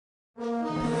Charlize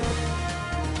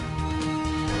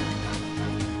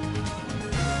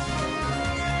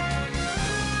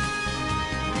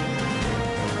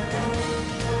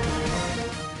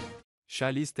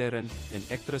Theron, an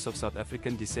actress of South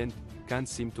African descent, can't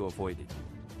seem to avoid it.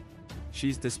 She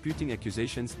is disputing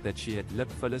accusations that she had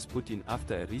lip fillers put in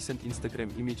after a recent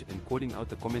Instagram image and calling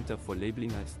out a commenter for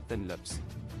labeling her thin lips.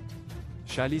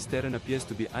 Charlize Theron appears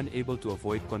to be unable to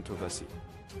avoid controversy.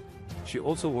 She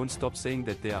also won't stop saying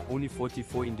that there are only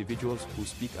 44 individuals who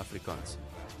speak Afrikaans.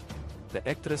 The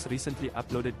actress recently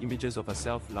uploaded images of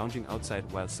herself lounging outside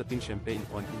while sipping champagne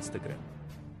on Instagram.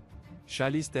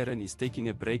 Charlize Theron is taking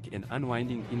a break and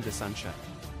unwinding in the sunshine.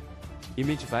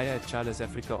 Image via Charlize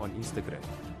Africa on Instagram.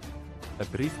 A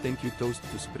brief thank you toast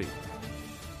to spring.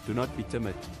 Do not be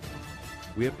timid.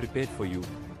 We are prepared for you.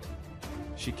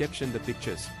 She captioned the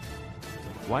pictures.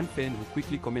 One fan who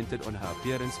quickly commented on her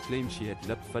appearance claimed she had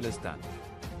lip fillers done.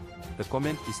 The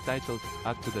comment is titled,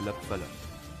 "Out to the lip filler."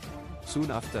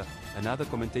 Soon after, another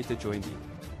commentator joined in.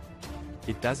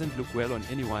 "It doesn't look well on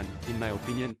anyone, in my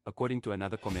opinion," according to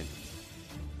another comment.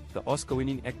 The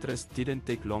Oscar-winning actress didn't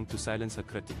take long to silence her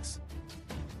critics.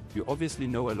 "You obviously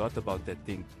know a lot about that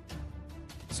thing.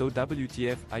 So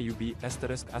WTF are you be ******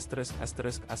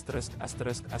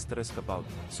 about,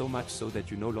 so much so that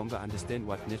you no longer understand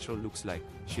what natural looks like,"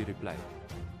 she replied.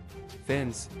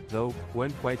 Fans, though,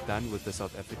 weren't quite done with the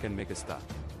South African megastar.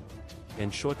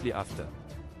 And shortly after,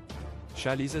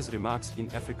 Charlize's remarks in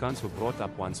Afrikaans were brought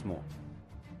up once more.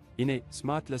 In a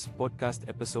Smartless podcast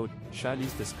episode,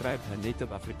 Charlize described her native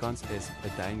Afrikaans as a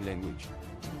dying language.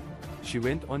 She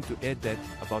went on to add that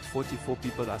about 44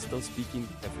 people are still speaking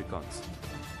Afrikaans,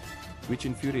 which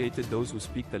infuriated those who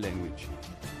speak the language.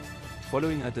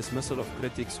 Following her dismissal of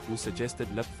critics who suggested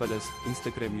lip fillers,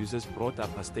 Instagram users brought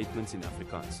up her statements in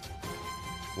Afrikaans.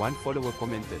 One follower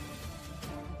commented,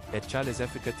 "At Charlize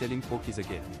Africa telling pokies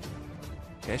again.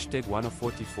 #1 of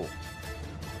 44.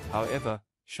 However,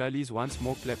 Charlize once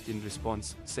more clapped in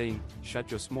response, saying, "Shut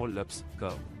your small lips,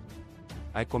 girl.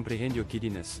 I comprehend your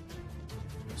giddiness."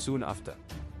 Soon after,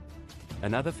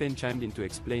 another fan chimed in to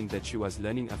explain that she was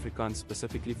learning Afrikaans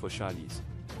specifically for Charlize.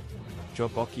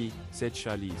 "Joboki," said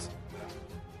Charlize.